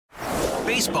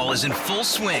Baseball is in full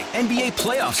swing. NBA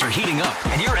playoffs are heating up,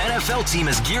 and your NFL team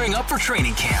is gearing up for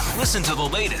training camp. Listen to the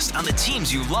latest on the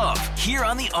teams you love here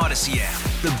on the Odyssey app.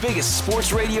 The biggest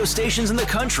sports radio stations in the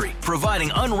country,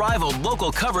 providing unrivaled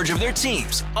local coverage of their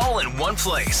teams, all in one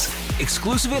place.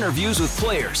 Exclusive interviews with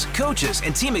players, coaches,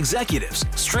 and team executives,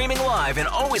 streaming live and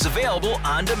always available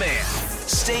on demand.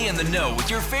 Stay in the know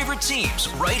with your favorite teams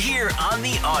right here on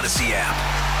the Odyssey app.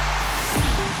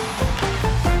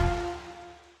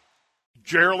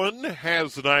 Geraldine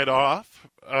has the night off.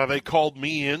 They called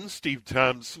me in, Steve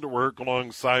Thompson, to work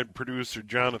alongside producer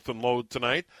Jonathan Lowe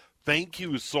tonight. Thank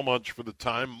you so much for the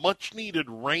time. Much needed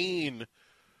rain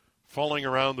falling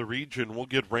around the region. We'll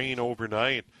get rain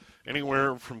overnight.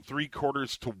 Anywhere from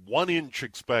 3/4 to 1 inch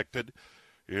expected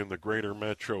in the greater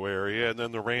metro area, and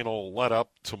then the rain will let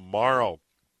up tomorrow.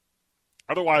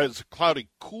 Otherwise, a cloudy,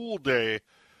 cool day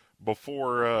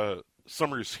before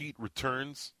summer's heat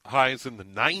returns. Highs in the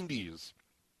 90s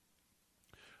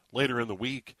later in the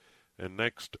week and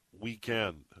next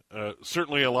weekend.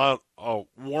 Certainly a lot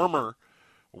warmer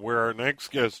where our next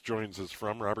guest joins us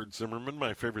from, Robert Zimmerman,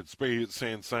 my favorite space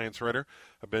and science writer.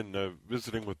 I've been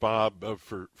visiting with Bob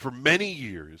for many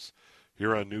years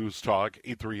here on News Talk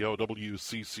 830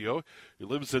 WCCO. He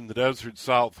lives in the desert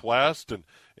Southwest, and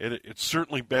it's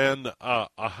certainly been a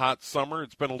hot summer.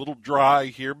 It's been a little dry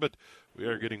here, but we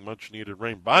are getting much needed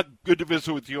rain. Bob, good to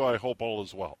visit with you. I hope all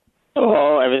is well.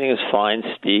 Oh, everything is fine,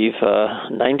 Steve.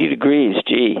 90 degrees,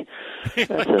 gee.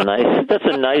 That's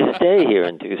a nice day here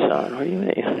in Tucson. What do you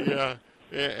mean?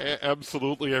 Yeah,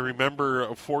 absolutely. I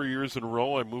remember 4 years in a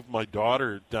row I moved my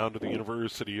daughter down to the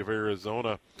University of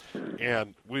Arizona,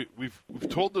 and we've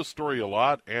told this story a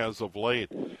lot as of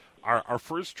late. Our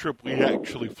first trip, we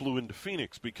actually flew into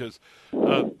Phoenix because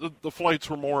the flights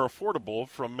were more affordable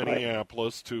from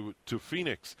Minneapolis to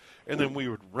Phoenix. And then we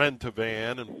would rent a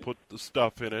van and put the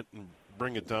stuff in it and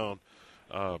bring it down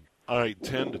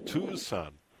I-10 to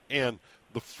Tucson. And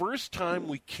the first time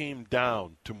we came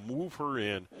down to move her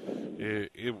in,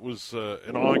 it was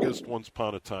in August once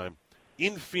upon a time.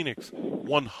 In Phoenix,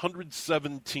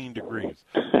 117 degrees.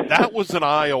 That was an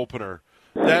eye-opener.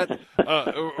 That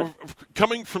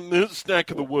coming from this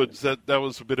neck of the woods, that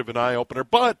was a bit of an eye opener.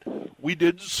 But we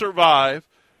did survive,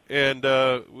 and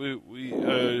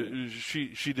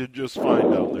she did just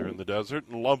fine down there in the desert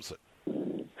and loves it.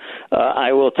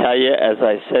 I will tell you, as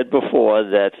I said before,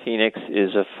 that Phoenix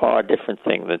is a far different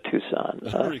thing than Tucson.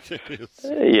 It's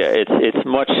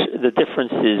much. The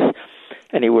difference is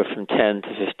anywhere from 10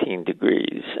 to 15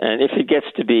 degrees, and if it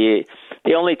gets to be,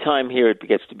 the only time here it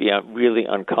gets to be really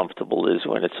uncomfortable is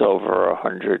when it's over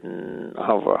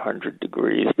 100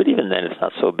 degrees. But even then, it's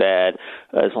not so bad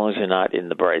as long as you're not in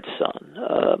the bright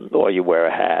sun or you wear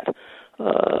a hat.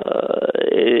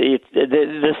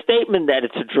 The statement that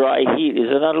it's a dry heat is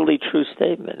an utterly true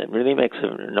statement. It really makes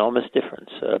an enormous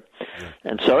difference.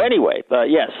 And so anyway,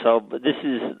 yes, so this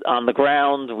is on the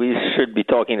ground. We should be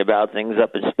talking about things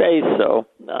up in space, so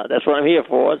that's what I'm here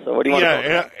for. So what do you want to talk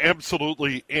about?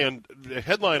 Absolutely. And the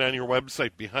headline on your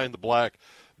website,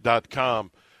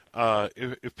 behindtheblack.com,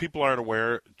 if people aren't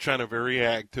aware, China very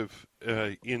active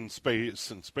in space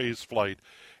and space flight.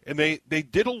 And they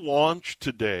did a launch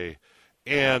today.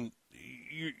 And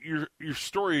your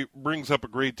story brings up a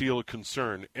great deal of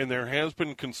concern, and there has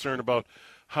been concern about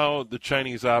how the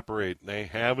Chinese operate. They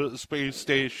have a space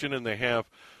station, and they have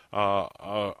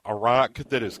a rocket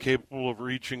that is capable of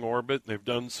reaching orbit, and they've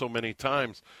done so many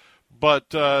times. But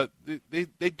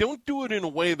they don't do it in a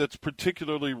way that's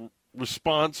particularly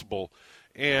responsible.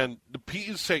 And the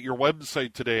piece at your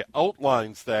website today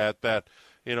outlines that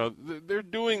they're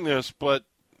doing this, but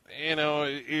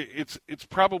it's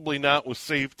probably not with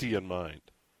safety in mind.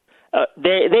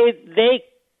 They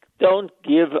don't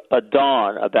give a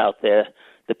darn about the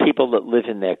people that live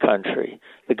in their country,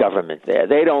 the government there.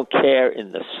 They don't care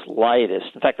in the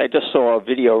slightest. In fact, I just saw a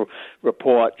video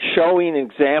report showing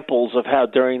examples of how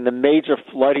during the major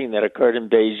flooding that occurred in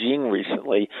Beijing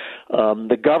recently,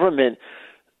 the government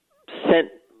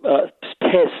spent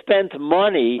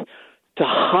money to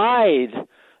hide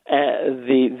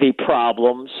the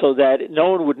problem so that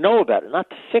no one would know about it, not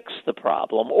to fix the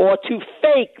problem or to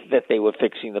fake that they were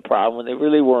fixing the problem when they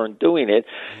really weren't doing it.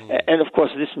 And, of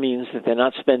course, this means that they're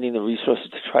not spending the resources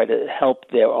to try to help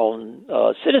their own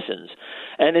citizens.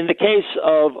 And in the case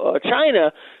of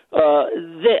China,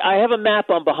 I have a map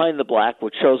on Behind the Black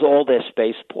which shows all their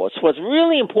spaceports. What's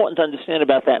really important to understand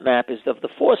about that map is that of the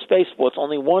 4 spaceports,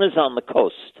 only one is on the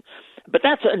coast. But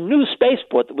that's a new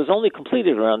spaceport that was only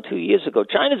completed around 2 years ago.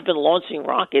 China's been launching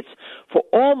rockets for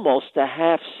almost a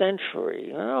half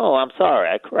century. Oh, I'm sorry,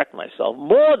 I correct myself.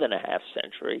 More than a half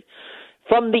century.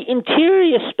 from the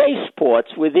interior spaceports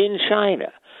within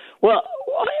China. Well,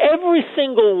 every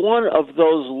single one of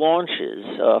those launches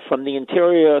from the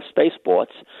interior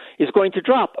spaceports is going to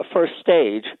drop a first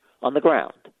stage on the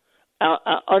ground,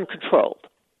 uncontrolled.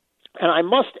 And I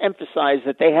must emphasize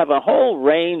that they have a whole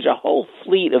range, a whole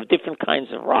fleet of different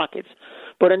kinds of rockets.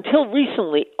 But until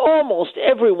recently, almost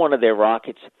every one of their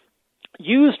rockets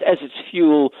used as its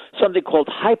fuel something called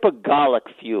hypergolic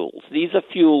fuels. These are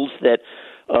fuels that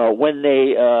when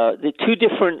the two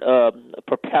different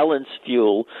propellants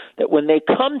fuel, that when they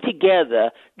come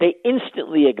together, they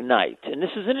instantly ignite. And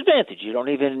this is an advantage. You don't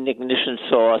need an ignition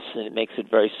source, and it makes it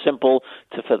very simple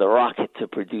for the rocket to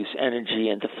produce energy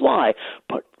and to fly.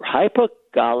 But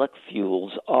hypergolic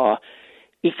fuels are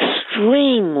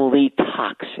extremely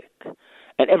toxic.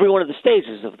 And every one of the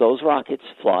stages of those rockets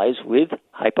flies with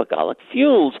hypergolic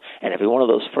fuels. And every one of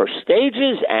those first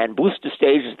stages and booster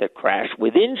stages that crash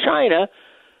within China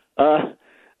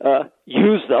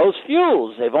use those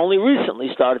fuels. They've only recently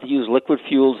started to use liquid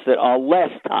fuels that are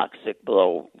less toxic,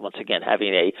 though, once again,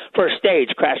 having a first stage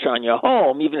crash on your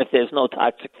home, even if there's no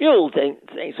toxic fuels, ain't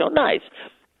so nice.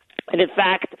 And in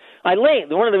fact,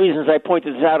 one of the reasons I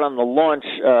pointed this out on the launch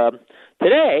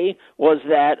today was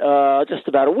that just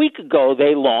about a week ago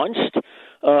they launched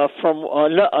from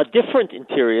a different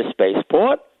interior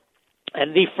spaceport,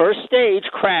 and the first stage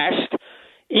crashed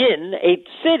in a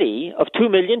city of 2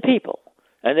 million people.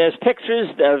 And there's pictures,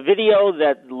 video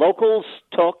that locals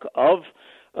took of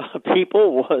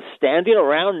people standing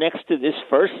around next to this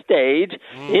first stage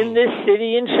in this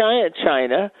city in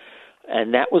China.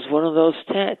 And that was one of those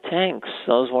tanks.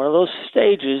 That was one of those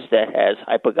stages that has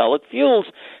hypergolic fuels.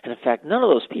 And in fact, none of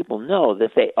those people know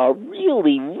that they are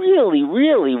really, really,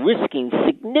 really risking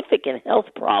significant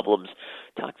health problems.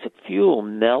 Toxic fuel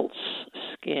melts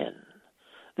skin.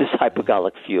 This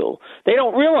hypergolic fuel. They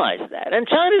don't realize that. And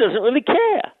China doesn't really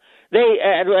care.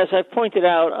 As I've pointed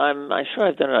out, I'm sure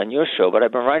I've done it on your show, but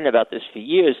I've been writing about this for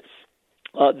years.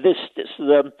 The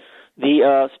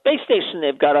space station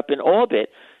they've got up in orbit,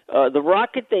 the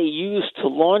rocket they used to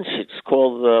launch it's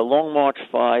called the Long March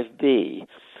 5B.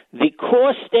 The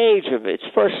core stage of its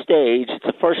first stage, it's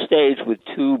a first stage with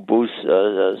two boost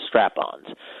strap-ons.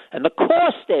 And the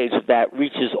core stage of that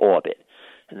reaches orbit.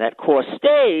 And that core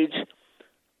stage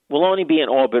will only be in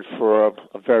orbit for a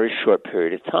very short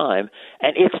period of time,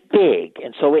 and it's big,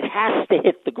 and so it has to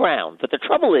hit the ground. But the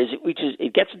trouble is,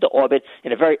 it gets into orbit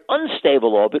in a very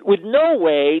unstable orbit with no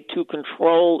way to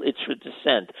control its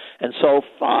descent. And so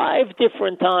 5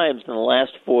 different times in the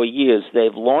last 4 years,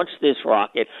 they've launched this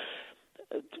rocket,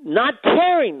 not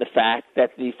caring the fact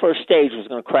that the first stage was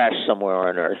going to crash somewhere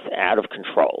on Earth out of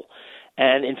control.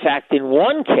 And in fact, in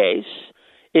one case,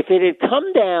 if it had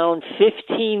come down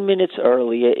 15 minutes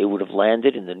earlier, it would have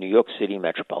landed in the New York City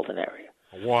metropolitan area.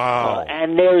 Wow.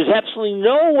 And there's absolutely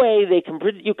no way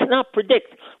you cannot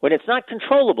predict, when it's not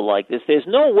controllable like this, there's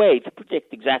no way to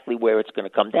predict exactly where it's going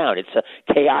to come down. It's a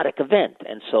chaotic event,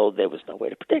 and so there was no way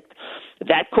to predict.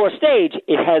 That core stage,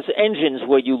 it has engines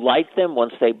where you light them.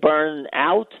 Once they burn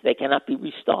out, they cannot be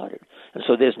restarted. And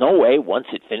so there's no way, once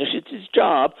it finishes its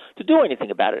job, to do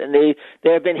anything about it. And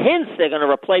there have been hints they're going to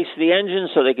replace the engine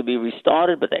so they can be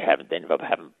restarted, but they haven't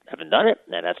done it.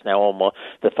 And that's now almost,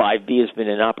 the 5B has been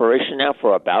in operation now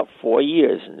for about 4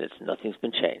 years, and nothing's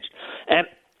been changed. And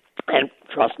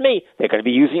trust me, they're going to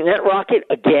be using that rocket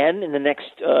again in the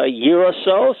next year or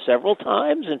so, several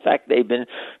times. In fact, they've been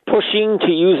pushing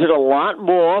to use it a lot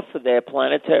more for their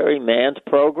planetary manned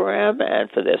program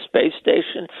and for their space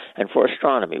station and for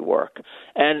astronomy work.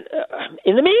 And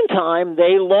in the meantime,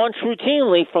 they launch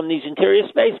routinely from these interior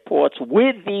spaceports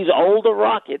with these older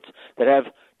rockets that have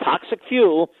toxic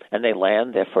fuel, and they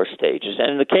land their first stages.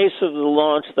 And in the case of the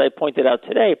launch that I pointed out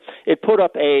today, it put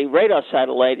up a radar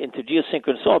satellite into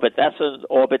geosynchronous orbit. That's an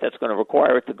orbit that's going to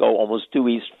require it to go almost due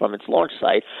east from its launch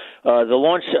site. The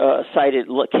launch site it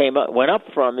went up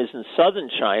from is in southern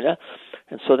China,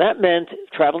 and so that meant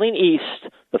traveling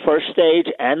east, the first stage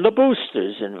and the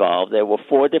boosters involved. There were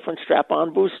 4 different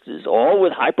strap-on boosters, all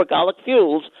with hypergolic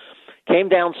fuels, came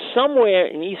down somewhere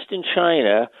in eastern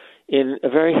China in a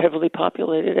very heavily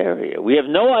populated area. We have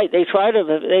no idea.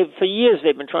 For years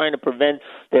they've been trying to prevent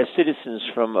their citizens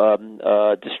from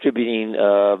distributing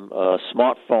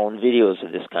smartphone videos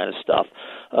of this kind of stuff.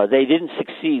 They didn't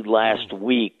succeed last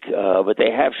week, but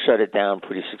they have shut it down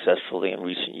pretty successfully in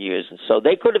recent years. And so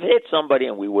they could have hit somebody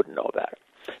and we wouldn't know about it.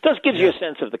 It just gives you a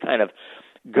sense of the kind of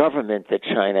government that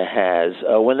China has.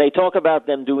 When they talk about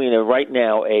them doing right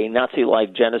now a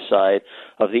Nazi-like genocide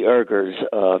of the Uyghurs,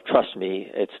 trust me,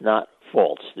 it's not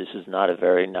false. This is not a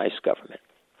very nice government.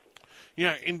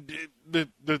 Yeah, and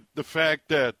the fact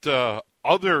that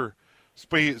other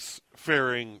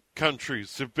spacefaring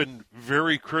countries have been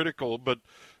very critical, but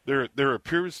there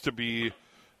appears to be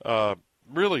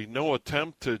really no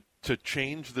attempt to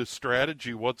change this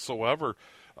strategy whatsoever.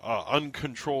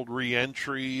 Uncontrolled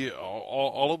reentry,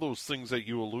 all of those things that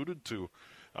you alluded to.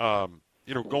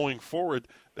 Going forward,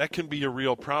 that can be a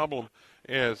real problem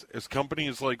as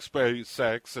companies like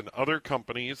SpaceX and other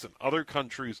companies and other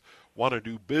countries want to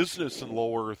do business in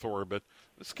low Earth orbit.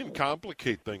 This can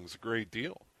complicate things a great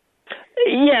deal.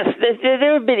 Yes,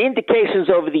 there have been indications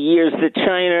over the years that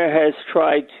China has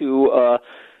tried to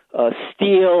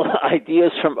steal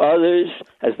ideas from others,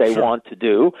 as they want to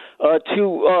do,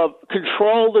 to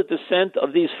control the descent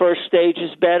of these first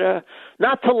stages better,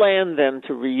 not to land them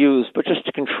to reuse, but just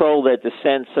to control their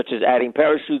descent, such as adding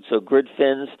parachutes or grid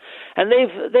fins. And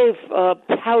they've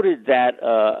touted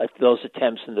those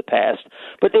attempts in the past,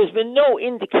 but there's been no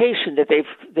indication that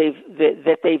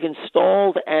they've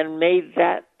installed and made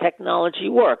that technology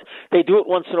work. They do it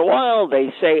once in a while.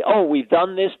 They say, "Oh, we've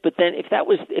done this," but then if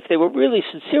they were really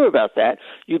sincere about that,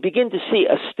 you begin to see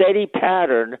a steady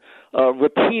pattern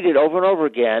repeated over and over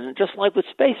again, just like with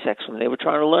SpaceX when they were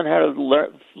trying to learn how to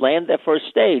land their first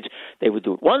stage. They would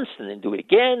do it once and then do it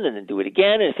again and then do it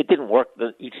again, and if it didn't work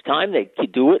each time, they'd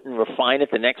do it and refine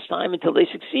it the next time until they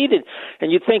succeeded.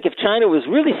 And you'd think if China was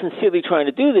really sincerely trying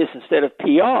to do this instead of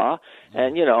PR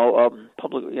and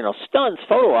public stunts,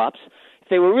 photo ops, if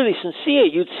they were really sincere,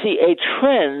 you'd see a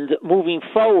trend moving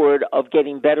forward of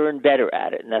getting better and better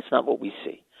at it, and that's not what we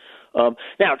see.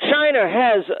 Now, China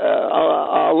has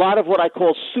a lot of what I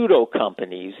call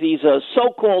pseudo-companies. These are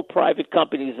so-called private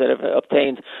companies that have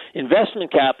obtained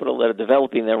investment capital that are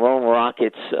developing their own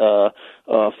rockets for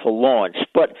launch.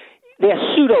 But they're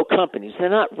pseudo-companies. They're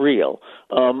not real.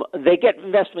 They get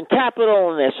investment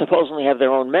capital, and they supposedly have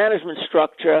their own management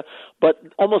structure, but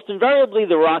almost invariably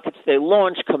the rockets they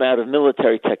launch come out of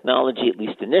military technology, at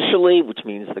least initially, which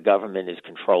means the government is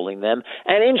controlling them.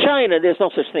 And in China, there's no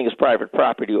such thing as private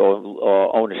property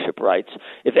or ownership rights.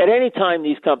 If at any time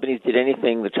these companies did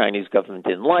anything the Chinese government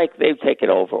didn't like, they'd take it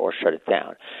over or shut it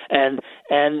down. And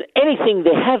anything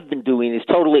they have been doing is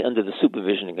totally under the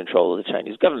supervision and control of the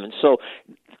Chinese government. So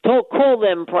to call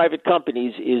them private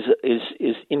companies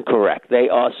is incorrect. They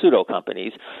are pseudo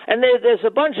companies, and there's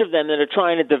a bunch of them that are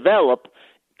trying to develop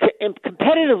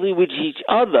competitively with each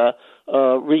other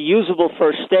reusable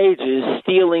first stages,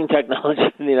 stealing technology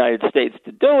from the United States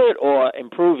to do it, or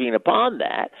improving upon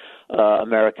that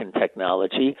American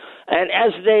technology. And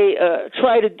as they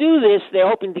try to do this, they're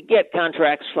hoping to get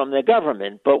contracts from their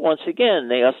government. But once again,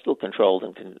 they are still controlled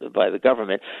by the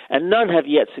government, and none have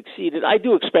yet succeeded. I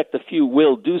do expect a few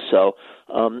will do so.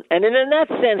 And in that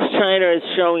sense, China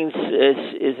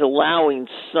is allowing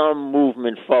some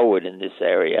movement forward in this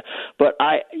area. But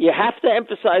you have to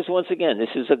emphasize once again,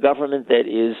 this is a government that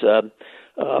is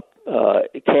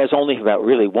it cares only about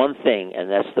really one thing, and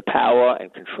that's the power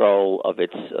and control of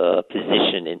its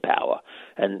position in power.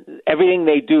 And everything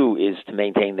they do is to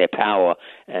maintain their power.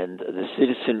 And the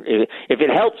citizen, if it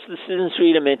helps the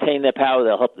citizenry to maintain their power,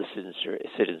 they'll help the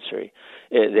citizenry,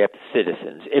 their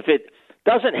citizens. If it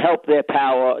doesn't help their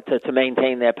power to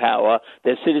maintain their power,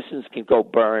 their citizens can go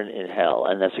burn in hell,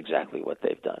 and that's exactly what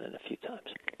they've done in a few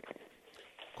times.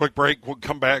 Quick break. We'll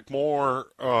come back more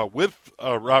with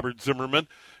Robert Zimmerman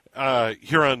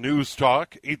here on News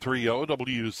Talk 830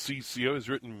 WCCO. He's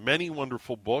written many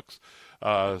wonderful books.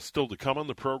 Still to come on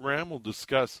the program, we'll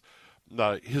discuss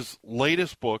his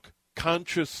latest book,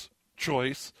 Conscious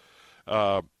Choice,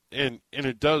 and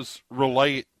it does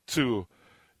relate to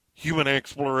human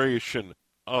exploration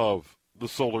of the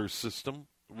solar system.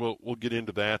 We'll get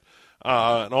into that.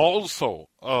 And also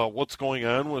what's going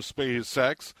on with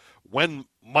SpaceX. When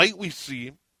might we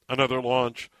see another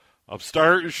launch of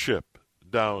Starship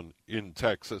down in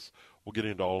Texas? We'll get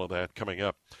into all of that coming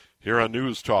up here on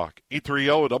News Talk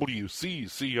 830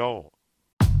 WCCO.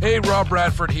 Hey, Rob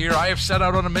Bradford here. I have set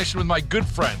out on a mission with my good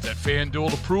friends at FanDuel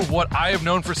to prove what I have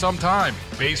known for some time.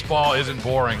 Baseball isn't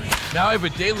boring. Now I have a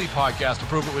daily podcast to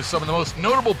prove it with some of the most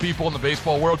notable people in the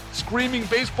baseball world screaming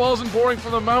baseball isn't boring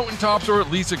from the mountaintops, or at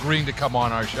least agreeing to come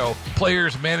on our show.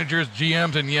 Players, managers,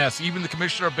 GMs, and yes, even the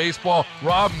commissioner of baseball,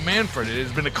 Rob Manfred. It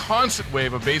has been a constant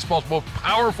wave of baseball's most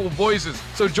powerful voices.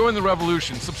 So join the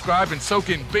revolution. Subscribe and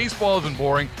soak in Baseball Isn't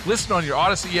Boring. Listen on your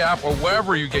Odyssey app or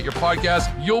wherever you get your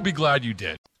podcasts. You'll be glad you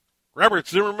did. Robert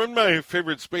Zimmerman, my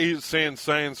favorite space and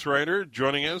science writer,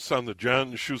 joining us on the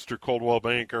John Schuster Coldwell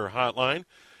Banker Hotline.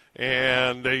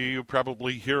 And you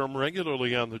probably hear him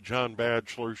regularly on the John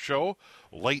Batchelor Show,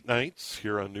 late nights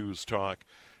here on News Talk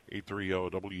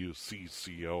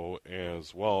 830-WCCO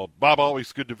as well. Bob,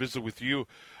 always good to visit with you.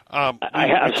 I'm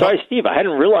sorry, Steve. I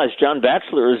hadn't realized John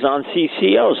Batchelor is on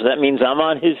CCO, so that means I'm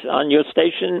on your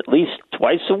station at least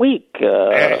twice a week.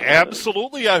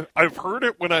 Absolutely. I've heard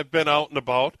it when I've been out and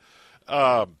about.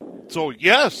 So,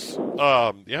 yes,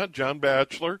 John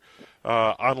Batchelor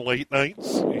on late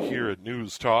nights here at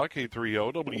News Talk,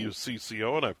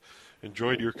 830-WCCO, and I've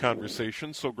enjoyed your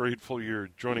conversation. So grateful you're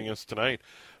joining us tonight.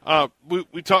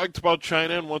 We talked about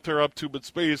China and what they're up to, but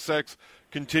SpaceX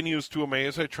continues to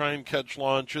amaze. I try and catch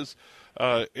launches,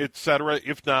 etc.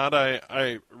 If not,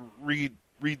 I read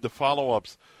the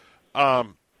follow-ups.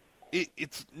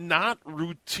 It's not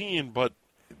routine, but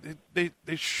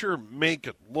they sure make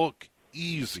it look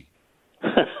easy.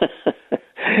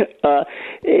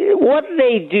 What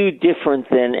they do different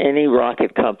than any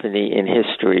rocket company in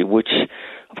history, which,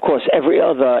 of course, every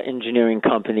other engineering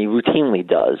company routinely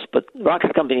does, but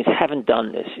rocket companies haven't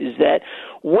done this, is that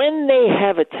when they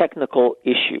have a technical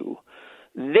issue,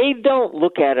 they don't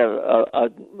look at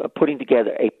putting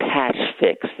together a patch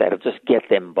fix that'll just get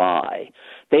them by.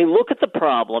 They look at the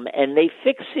problem and they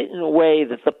fix it in a way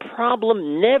that the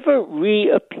problem never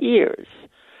reappears.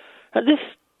 Now, this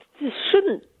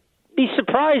shouldn't be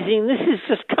surprising. This is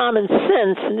just common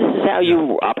sense, and this is how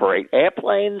you operate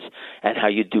airplanes and how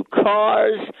you do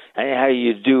cars and how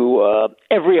you do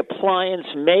every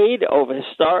appliance made over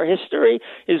history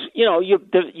is,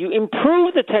 you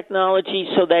improve the technology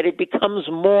so that it becomes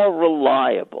more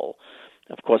reliable.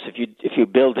 Of course, if you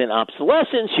build in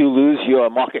obsolescence, you lose your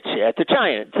market share to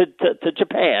China, to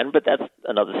Japan, but that's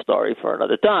another story for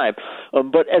another time.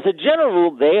 But as a general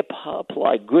rule, they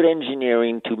apply good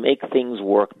engineering to make things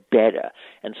work better.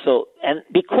 And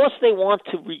because they want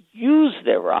to reuse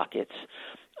their rockets,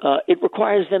 it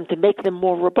requires them to make them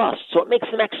more robust. So it makes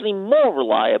them actually more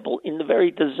reliable in the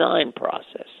very design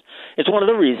process. It's one of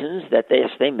the reasons that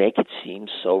they make it seem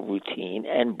so routine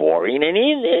and boring and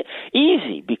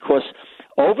easy, because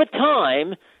over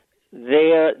time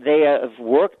they have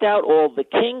worked out all the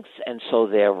kinks, and so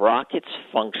their rockets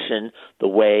function the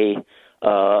way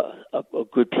a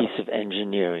good piece of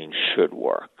engineering should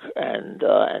work, and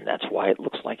that's why it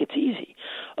looks like it's easy.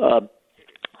 All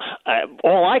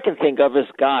I can think of is,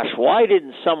 gosh, why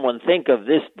didn't someone think of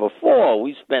this before?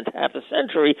 We spent half a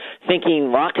century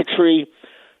thinking rocketry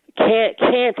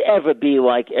can't ever be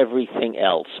like everything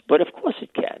else, but of course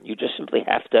it can. You just simply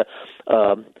have to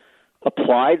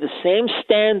apply the same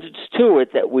standards to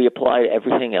it that we apply to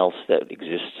everything else that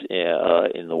exists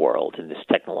in the world, in this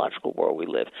technological world we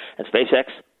live. And SpaceX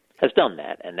has done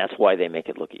that, and that's why they make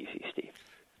it look easy, Steve.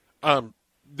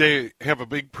 They have a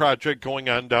big project going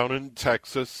on down in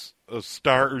Texas, a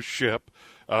Starship,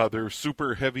 their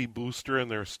super heavy booster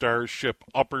and their Starship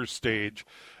upper stage.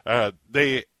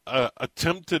 They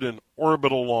attempted an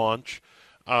orbital launch.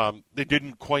 They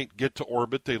didn't quite get to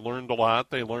orbit. They learned a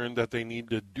lot. They learned that they need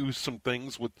to do some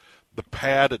things with the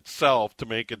pad itself to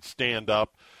make it stand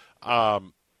up.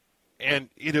 And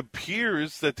it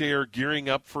appears that they are gearing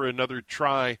up for another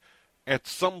try at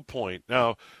some point.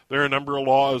 Now, there are a number of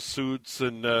lawsuits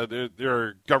and there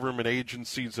are government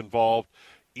agencies involved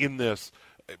in this.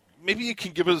 Maybe you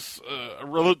can give us a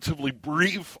relatively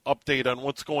brief update on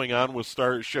what's going on with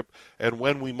Starship and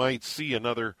when we might see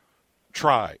another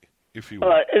try, if you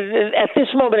will. At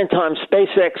this moment in time,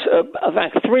 SpaceX,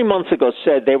 about 3 months ago,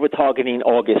 said they were targeting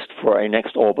August for a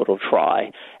next orbital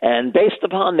try. And based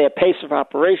upon their pace of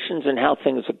operations and how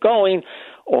things are going,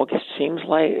 we're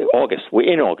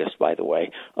in August, by the way.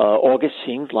 August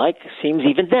seems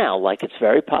even now like it's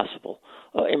very possible.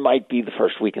 It might be the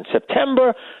first week in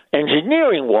September,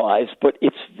 engineering-wise, but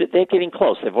they're getting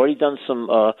close. They've already done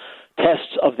some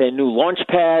tests of their new launch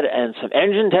pad and some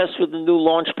engine tests with the new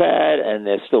launch pad, and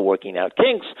they're still working out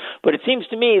kinks. But it seems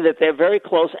to me that they're very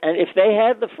close, and if they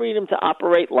had the freedom to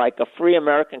operate like a free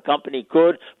American company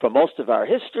could for most of our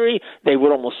history, they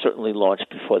would almost certainly launch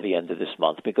before the end of this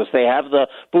month, because they have the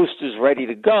boosters ready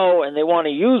to go, and they want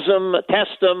to use them,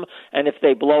 test them, and if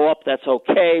they blow up, that's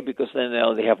okay, because then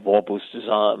they have more boosters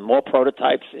on, more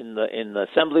prototypes in the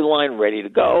assembly line ready to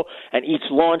go, and each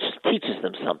launch teaches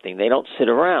them something. They don't sit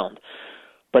around.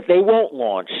 But they won't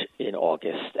launch in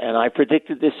August, and I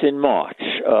predicted this in March.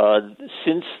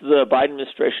 Since the Biden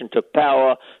administration took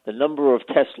power, the number of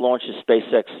test launches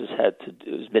SpaceX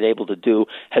has been able to do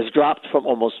has dropped from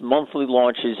almost monthly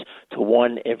launches to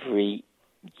one every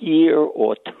year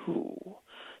or two.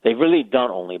 They've really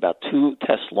done only about 2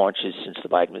 test launches since the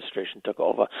Biden administration took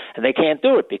over, and they can't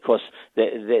do it because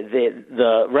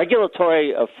the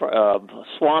regulatory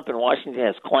swamp in Washington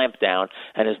has clamped down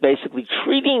and is basically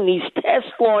treating these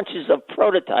test launches of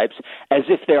prototypes as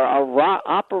if they are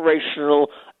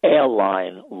operational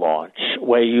airline launch,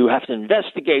 where you have an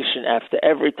investigation after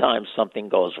every time something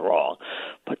goes wrong.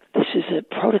 But this is a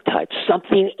prototype.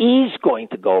 Something is going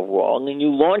to go wrong, and you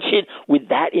launch it with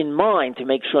that in mind to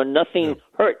make sure nothing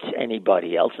hurts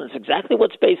anybody else. And it's exactly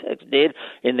what SpaceX did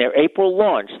in their April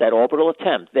launch, that orbital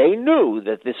attempt. They knew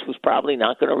that this was probably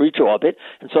not going to reach orbit,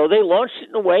 and so they launched it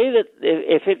in a way that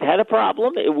if it had a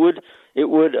problem, it would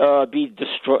be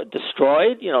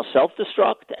destroyed,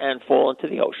 self-destruct, and fall into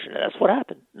the ocean. And that's what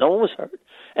happened. No one was hurt.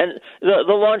 And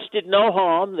the launch did no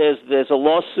harm. There's a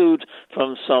lawsuit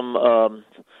from some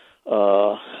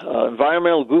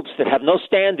environmental groups that have no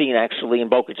standing, actually, in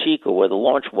Boca Chica, where the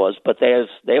launch was, but they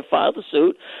have filed a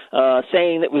suit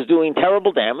saying that it was doing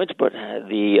terrible damage, but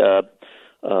the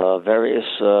various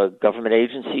government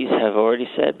agencies have already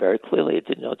said very clearly it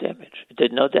did no damage. It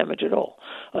did no damage at all.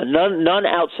 None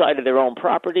outside of their own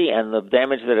property, and the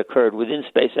damage that occurred within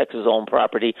SpaceX's own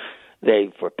property,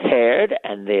 they've repaired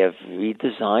and they have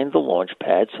redesigned the launch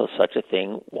pad so such a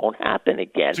thing won't happen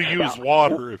again. To use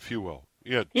water, if you will.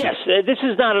 Yeah, yes, this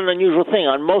is not an unusual thing.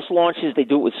 On most launches, they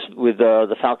do it with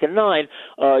the Falcon 9.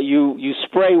 You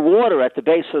spray water at the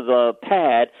base of the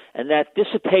pad, and that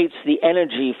dissipates the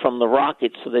energy from the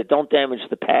rockets so they don't damage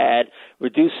the pad,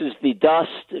 reduces the dust,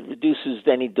 it reduces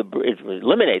any debris, it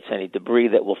eliminates any debris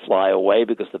that will fly away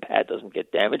because the pad doesn't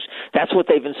get damaged. That's what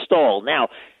they've installed. Now,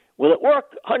 will it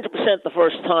work 100% the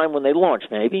first time when they launch?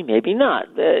 Maybe, maybe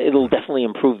not. It'll definitely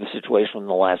improve the situation from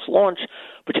the last launch,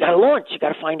 but you got to launch. You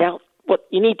got to find out what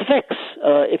you need to fix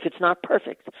if it's not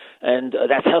perfect. And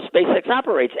that's how SpaceX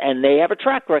operates. And they have a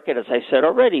track record, as I said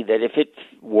already, that if it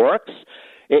works,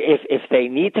 if they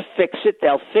need to fix it,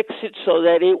 they'll fix it so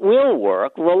that it will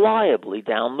work reliably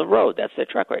down the road. That's their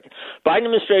track record. Biden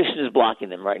administration is blocking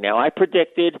them right now. I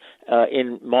predicted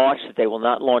in March that they will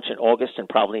not launch in August and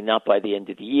probably not by the end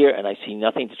of the year, and I see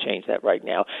nothing to change that right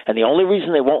now. And the only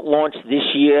reason they won't launch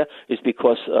this year is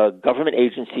because government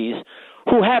agencies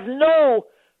who have no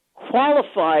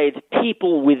qualified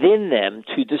people within them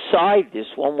to decide this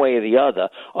one way or the other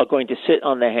are going to sit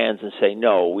on their hands and say,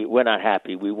 no, we're not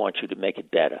happy, we want you to make it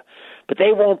better. But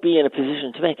they won't be in a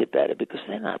position to make it better because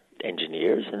they're not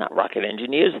engineers, they're not rocket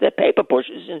engineers, they're paper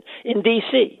pushers in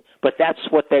D.C. But that's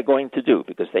what they're going to do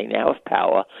because they now have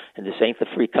power, and this ain't the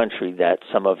free country that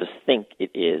some of us think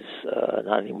it is,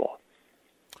 not anymore.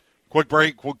 Quick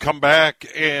break, we'll come back,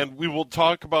 and we will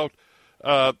talk about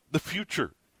the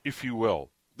future, if you will.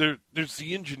 There's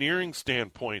the engineering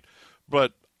standpoint,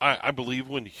 but I believe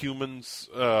when humans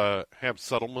have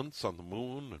settlements on the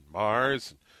moon and Mars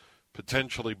and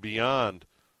potentially beyond,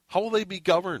 how will they be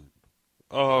governed?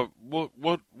 What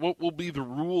will be the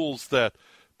rules that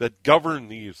govern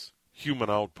these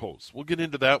human outposts? We'll get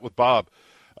into that with Bob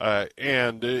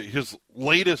and his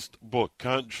latest book,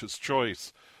 Conscious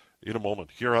Choice, in a moment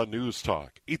here on News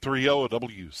Talk 830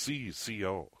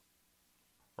 WCCO.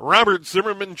 Robert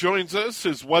Zimmerman joins us.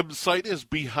 His website is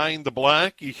Behind the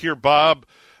Black. You hear Bob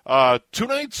 2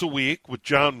 nights a week with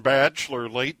John Batchelor,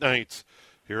 late nights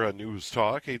here on News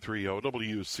Talk, 830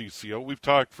 WCCO. We've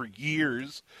talked for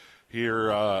years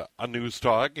here on News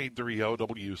Talk, 830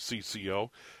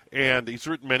 WCCO. And he's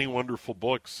written many wonderful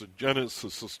books.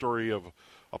 Genesis, the story of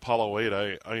Apollo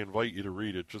 8, I invite you to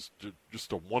read it.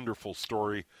 Just a wonderful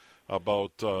story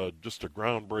about just a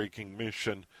groundbreaking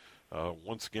mission.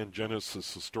 Once again,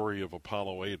 Genesis, the story of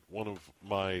Apollo 8, one of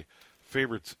my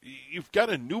favorites. You've got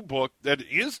a new book that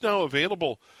is now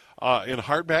available in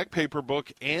hardback paper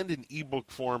book and in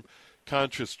ebook form,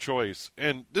 Conscious Choice.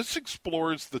 And this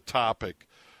explores the topic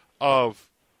of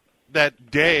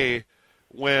that day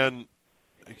when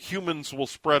humans will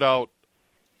spread out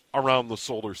around the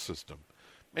solar system.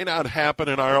 May not happen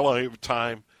in our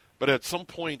lifetime, but at some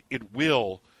point it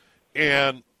will.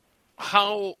 And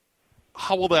how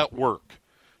will that work?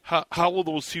 How will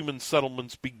those human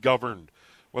settlements be governed,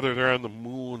 whether they're on the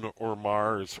moon or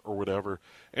Mars or whatever?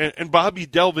 And Bob, you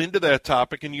delve into that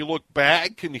topic and you look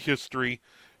back in history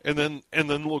and then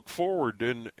look forward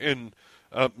and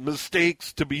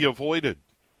mistakes to be avoided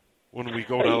when we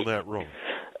go down that road.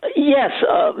 Yes,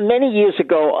 many years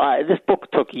ago, this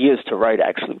book took years to write,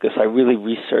 actually, because I really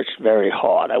researched very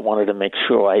hard. I wanted to make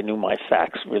sure I knew my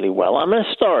facts really well. I'm a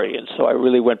historian, so I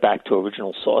really went back to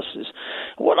original sources.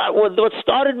 What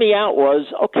started me out was,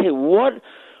 okay, what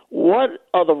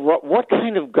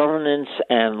kind of governance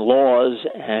and laws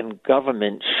and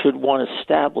government should one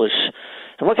establish,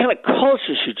 and what kind of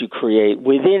culture should you create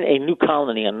within a new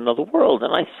colony on another world?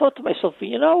 And I thought to myself,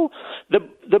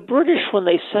 the British, when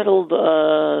they settled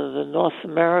the North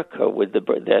America with their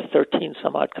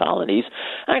 13-some-odd colonies,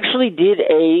 actually did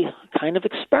a kind of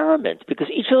experiment because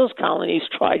each of those colonies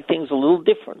tried things a little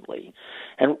differently.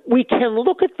 And we can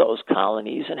look at those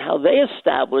colonies and how they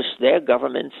established their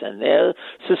governments and their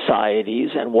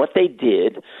societies and what they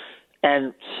did.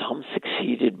 And some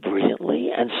succeeded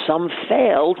brilliantly, and some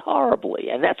failed horribly.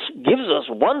 And that gives us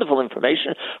wonderful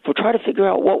information for trying to figure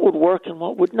out what would work and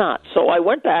what would not. So I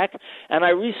went back and I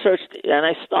researched, and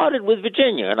I started with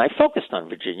Virginia, and I focused on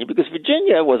Virginia because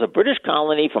Virginia was a British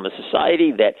colony from a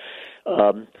society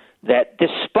that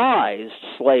despised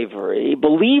slavery,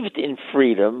 believed in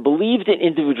freedom, believed in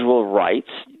individual rights.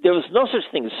 There was no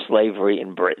such thing as slavery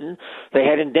in Britain. They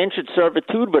had indentured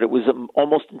servitude, but it was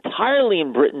almost entirely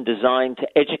in Britain designed to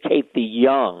educate the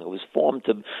young. It was formed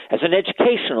as an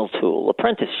educational tool,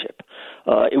 apprenticeship.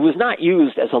 It was not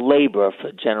used as a labor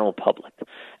for the general public.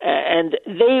 And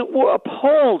they were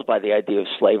appalled by the idea of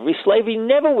slavery. Slavery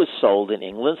never was sold in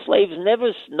England.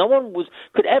 No one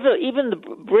could ever, even the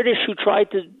British who tried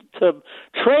to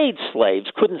trade slaves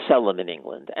couldn't sell them in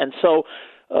England. And so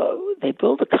they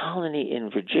built a colony in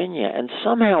Virginia, and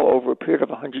somehow over a period of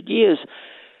 100 years,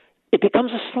 it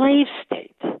becomes a slave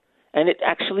state. And it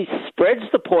actually spreads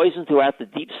the poison throughout the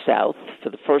Deep South for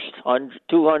the first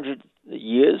 200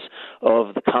 years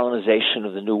of the colonization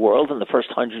of the New World and the first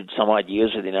 100-some-odd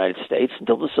years of the United States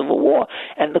until the Civil War.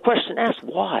 And the question asked,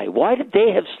 why? Why did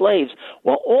they have slaves?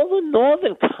 Well, all the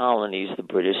northern colonies the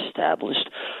British established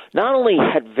not only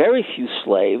had very few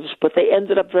slaves, but they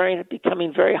ended up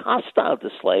becoming very hostile to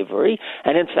slavery.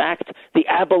 And in fact, the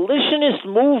abolitionist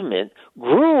movement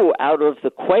grew out of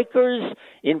the Quakers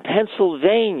in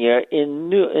Pennsylvania in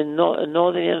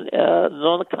northern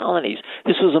colonies.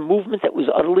 This was a movement that was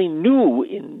utterly new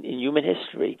in human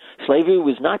history. Slavery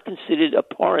was not considered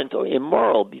abhorrent or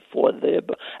immoral before the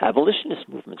abolitionist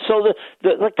movement. So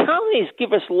the colonies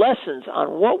give us lessons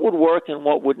on what would work and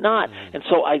what would not. And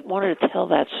so I wanted to tell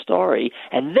that story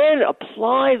and then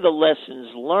apply the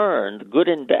lessons learned, good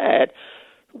and bad,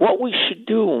 what we should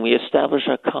do when we establish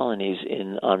our colonies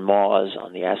on Mars,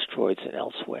 on the asteroids, and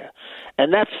elsewhere.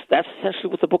 And that's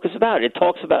essentially what the book is about. It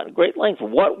talks about in great length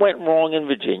what went wrong in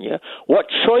Virginia, what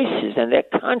choices, and their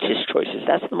conscious choices.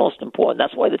 That's the most important.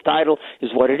 That's why the title is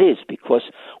what it is, because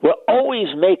we're always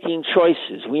making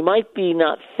choices. We might be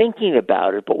not thinking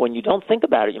about it, but when you don't think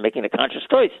about it, you're making a conscious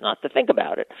choice not to think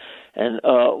about it. And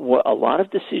a lot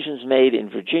of decisions made in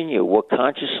Virginia were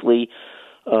consciously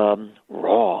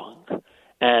wrong,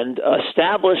 and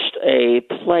established a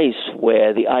place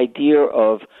where the idea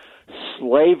of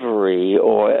slavery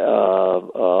or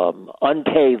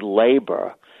unpaid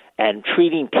labor and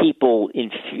treating people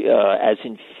as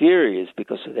inferiors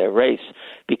because of their race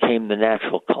became the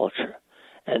natural culture.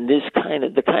 And the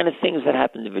kind of things that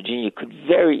happened in Virginia could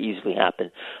very easily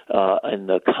happen in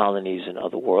the colonies and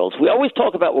other worlds. We always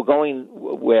talk about we're going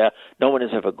where no one has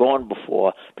ever gone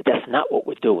before, but that's not what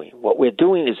we're doing. What we're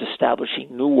doing is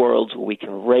establishing new worlds where we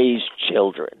can raise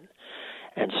children.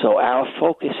 And so our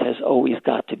focus has always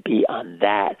got to be on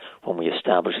that when we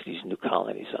establish these new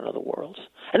colonies on other worlds.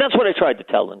 And that's what I tried to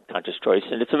tell in Conscious Choice,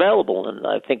 and it's available. And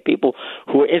I think people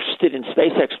who are interested in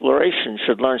space exploration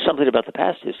should learn something about the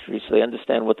past history so they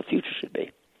understand what the future should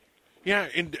be. Yeah,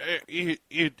 and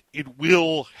it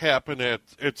will happen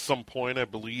at some point. I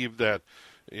believe that,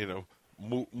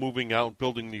 moving out,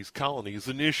 building these colonies,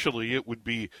 initially it would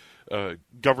be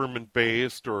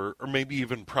government-based or maybe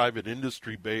even private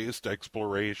industry-based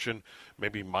exploration,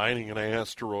 maybe mining an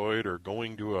asteroid or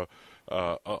going to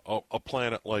a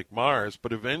planet like Mars.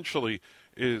 But eventually,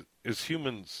 as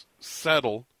humans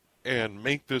settle and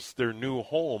make this their new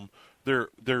home, there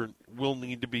will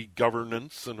need to be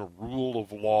governance and a rule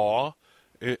of law,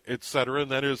 et cetera,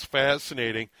 and that is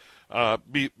fascinating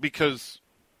because,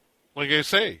 like I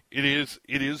say, it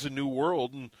is a new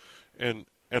world, and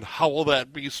how will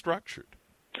that be structured?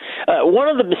 One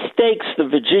of the mistakes the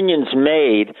Virginians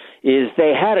made is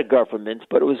they had a government,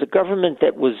 but it was a government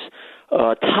that was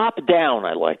top-down,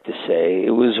 I like to say.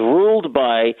 It was ruled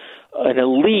by an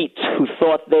elite who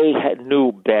thought they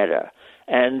knew better.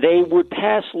 And they would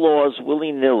pass laws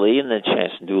willy-nilly and then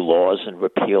chance new laws and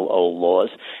repeal old laws.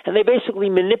 And they basically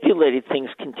manipulated things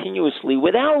continuously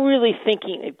without really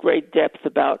thinking at great depth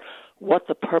about what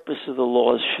the purpose of the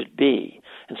laws should be.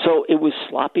 And so it was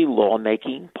sloppy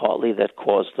lawmaking, partly, that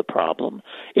caused the problem.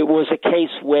 It was a case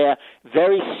where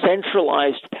very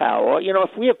centralized power,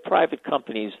 if we have private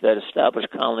companies that establish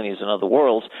colonies in other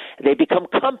worlds, they become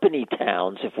company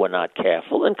towns if we're not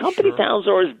careful. And company towns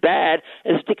are as bad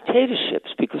as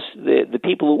dictatorships because the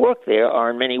people who work there are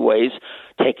in many ways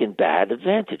taken bad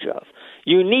advantage of.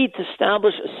 You need to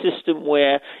establish a system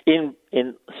where, in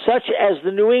such as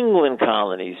the New England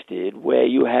colonies did, where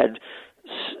you had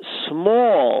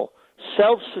small,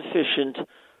 self-sufficient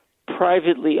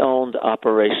privately owned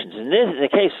operations. In the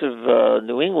case of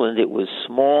New England, it was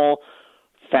small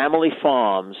family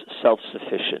farms,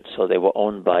 self-sufficient, so they were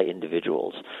owned by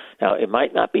individuals. Now, it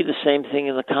might not be the same thing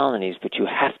in the colonies, but you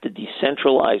have to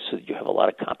decentralize so that you have a lot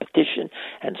of competition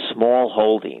and small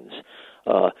holdings.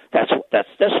 That's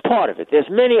part of it. There's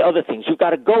many other things. You've got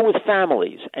to go with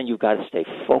families, and you've got to stay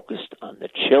focused on the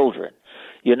children.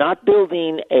 You're not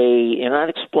you're not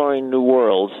exploring new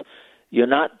worlds. You're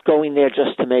not going there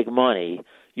just to make money.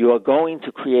 You are going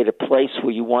to create a place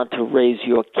where you want to raise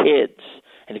your kids.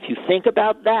 And if you think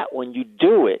about that when you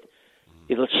do it,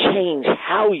 it'll change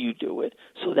how you do it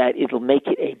so that it'll make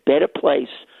it a better place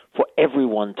for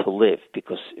everyone to live.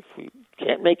 Because if we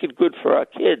can't make it good for our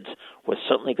kids, we're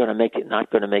certainly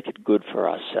not going to make it good for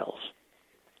ourselves.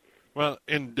 Well,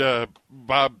 and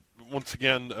Bob, once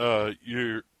again,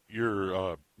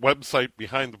 your website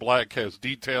Behind the Black has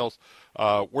details.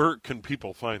 Where can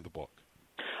people find the book?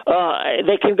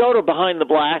 They can go to Behind the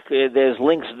Black. There's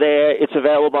links there. It's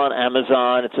available on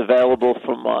Amazon. It's available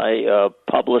from my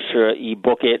publisher,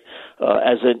 ebook it,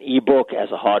 as an ebook, as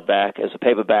a hardback, as a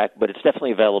paperback, but it's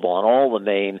definitely available on all the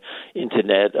main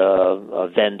internet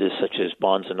vendors such as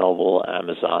Barnes & Noble,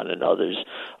 Amazon, and others.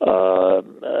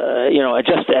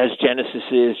 Just as Genesis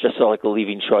is, just like the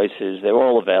Leaving Choices, they're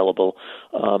all available.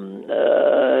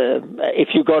 If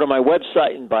you go to my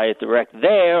website and buy it direct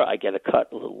there, I get a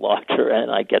cut a little larger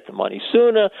and I get the money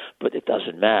sooner, but it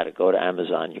doesn't matter. Go to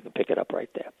Amazon. You can pick it up right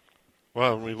there.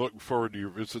 Well, we look forward to your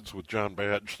visits with John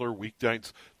Batchelor,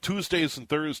 weeknights, Tuesdays and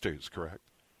Thursdays, correct?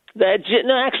 No,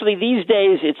 actually, these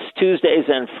days it's Tuesdays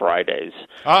and Fridays.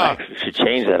 I actually should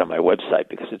change that on my website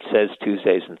because it says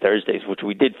Tuesdays and Thursdays, which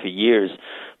we did for years,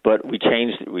 but we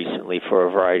changed it recently for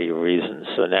a variety of reasons.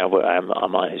 So now I'm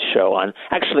on his show on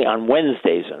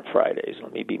Wednesdays and Fridays.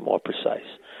 Let me be more precise.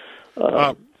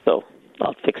 So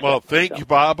I'll fix that. Well, thank you,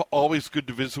 Bob. Always good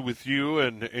to visit with you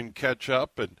and catch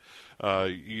up. And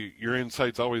your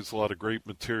insights, always a lot of great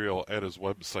material at his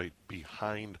website,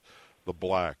 Behind the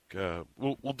Black.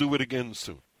 We'll do it again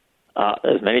soon.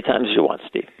 As many times as you want,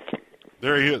 Steve.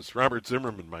 There he is, Robert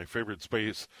Zimmerman, my favorite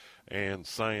space and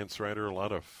science writer. A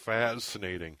lot of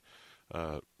fascinating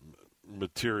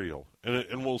material.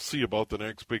 And we'll see about the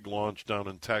next big launch down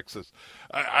in Texas.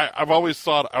 I've always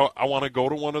thought I want to go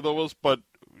to one of those, but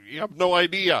you have no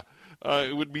idea.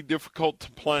 It would be difficult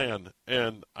to plan,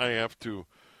 and I have to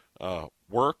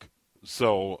work,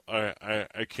 so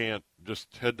I can't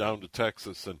just head down to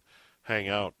Texas and hang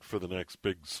out for the next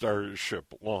big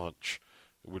Starship launch.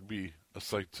 It would be a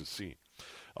sight to see.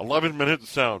 11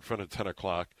 minutes now in front of 10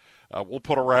 o'clock. We'll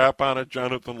put a wrap on it.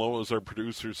 Jonathan Lowe is our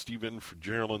producer. Stephen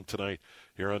Fitzgerald tonight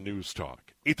here on News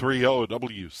Talk. 830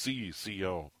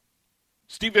 WCCO.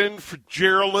 Stephen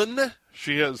Fitzgerald,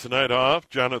 she has the night off.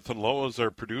 Jonathan Lowe is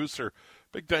our producer.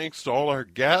 Big thanks to all our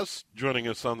guests joining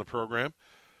us on the program.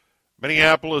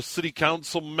 Minneapolis City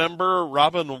Council member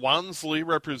Robin Wansley,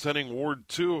 representing Ward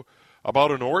 2,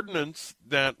 about an ordinance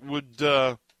that would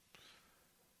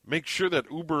make sure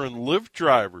that Uber and Lyft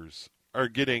drivers are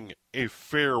getting a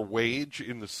fair wage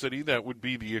in the city. That would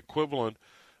be the equivalent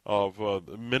of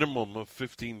the minimum of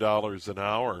 $15 an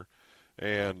hour.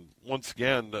 And once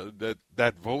again,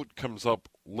 that vote comes up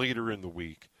later in the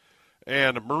week.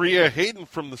 And Maria Hayden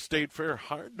from the State Fair,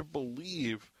 hard to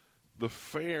believe the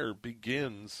fair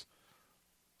begins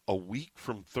a week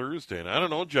from Thursday. And I don't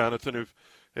know, Jonathan,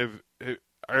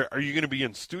 are you going to be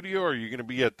in studio? Are you going to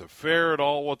be at the fair at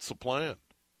all? What's the plan?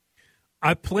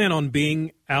 I plan on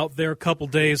being out there a couple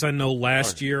days. I know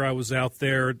last year I was out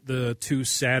there the 2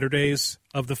 Saturdays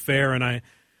of the fair, and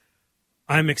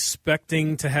I'm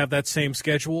expecting to have that same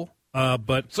schedule.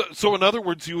 But so in other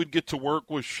words, you would get to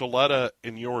work with Shaletta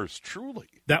and yours truly.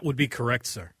 That would be correct,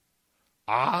 sir.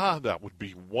 That would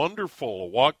be wonderful. A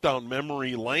walk down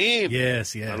memory lane.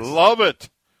 Yes. I love it.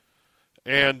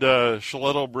 And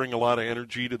Shaletta will bring a lot of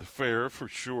energy to the fair for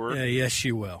sure. Yeah, yes,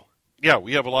 she will. Yeah,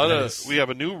 we have we have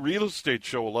a new real estate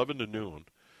show 11 to noon,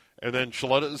 and then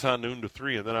Shaletta is on noon to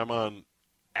 3, and then I'm on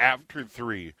after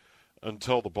 3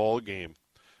 until the ball game.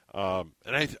 And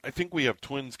I think we have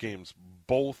Twins games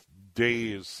both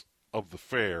days of the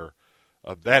fair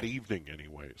that evening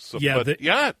anyway. So that'd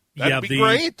be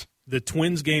great. The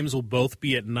Twins games will both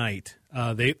be at night.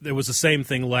 There was the same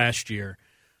thing last year.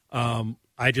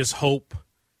 I just hope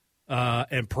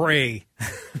and pray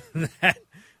that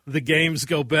the games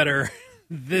go better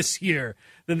this year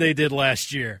than they did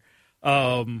last year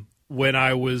when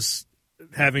I was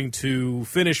having to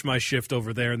finish my shift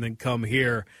over there and then come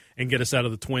here and get us out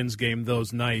of the Twins game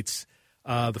those nights.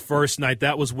 The first night,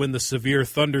 that was when the severe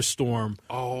thunderstorm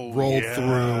rolled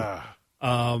through.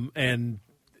 And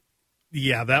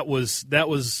Yeah, that was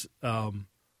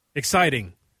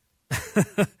exciting.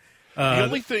 The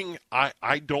only thing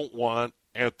I don't want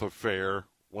at the fair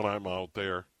when I'm out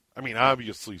there, I mean,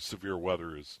 obviously severe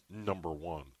weather is number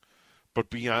one. But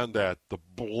beyond that, the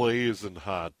blazing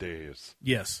hot days.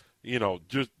 Yes. You know,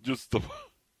 just the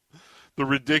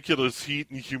ridiculous heat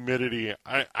and humidity.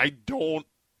 I don't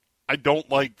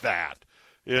like that.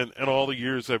 In all the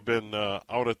years I've been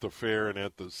out at the fair and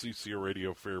at the CCO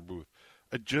Radio Fair booth,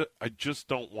 I just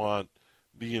don't want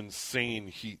the insane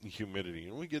heat and humidity,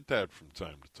 and we get that from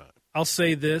time to time. I'll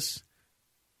say this: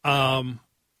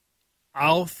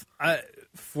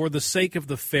 for the sake of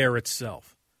the fair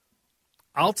itself,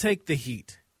 I'll take the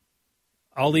heat.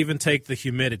 I'll even take the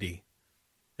humidity,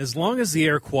 as long as the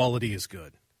air quality is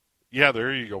good. Yeah,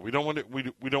 there you go. We don't want it.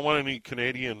 We don't want any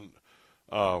Canadian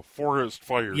forest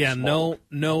fires. Yeah, smoke.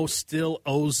 no, still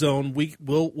ozone.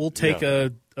 We'll take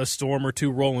a storm or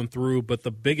two rolling through, but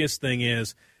the biggest thing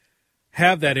is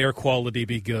have that air quality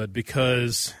be good,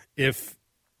 because if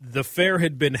the fair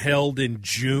had been held in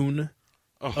June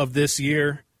of this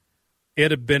year,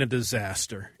 it'd have been a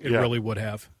disaster. It really would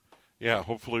have. Yeah,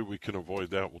 hopefully we can avoid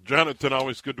that. Well, Jonathan,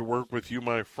 always good to work with you,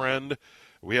 my friend.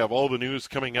 We have all the news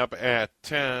coming up at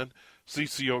 10.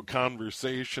 CCO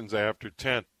Conversations after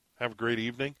 10. Have a great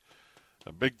evening.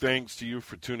 A big thanks to you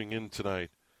for tuning in tonight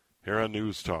here on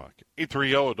News Talk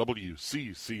 830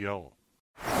 WCCO.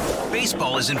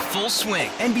 Baseball is in full swing.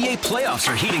 NBA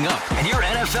playoffs are heating up, and your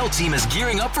NFL team is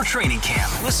gearing up for training camp.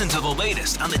 Listen to the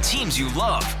latest on the teams you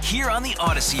love here on the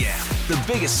Odyssey app. The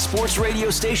biggest sports radio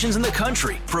stations in the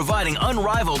country, providing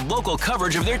unrivaled local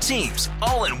coverage of their teams,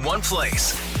 all in one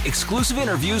place. Exclusive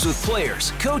interviews with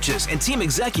players, coaches, and team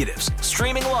executives,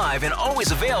 streaming live and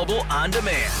always available on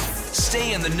demand.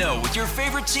 Stay in the know with your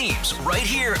favorite teams right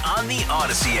here on the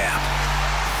Odyssey app.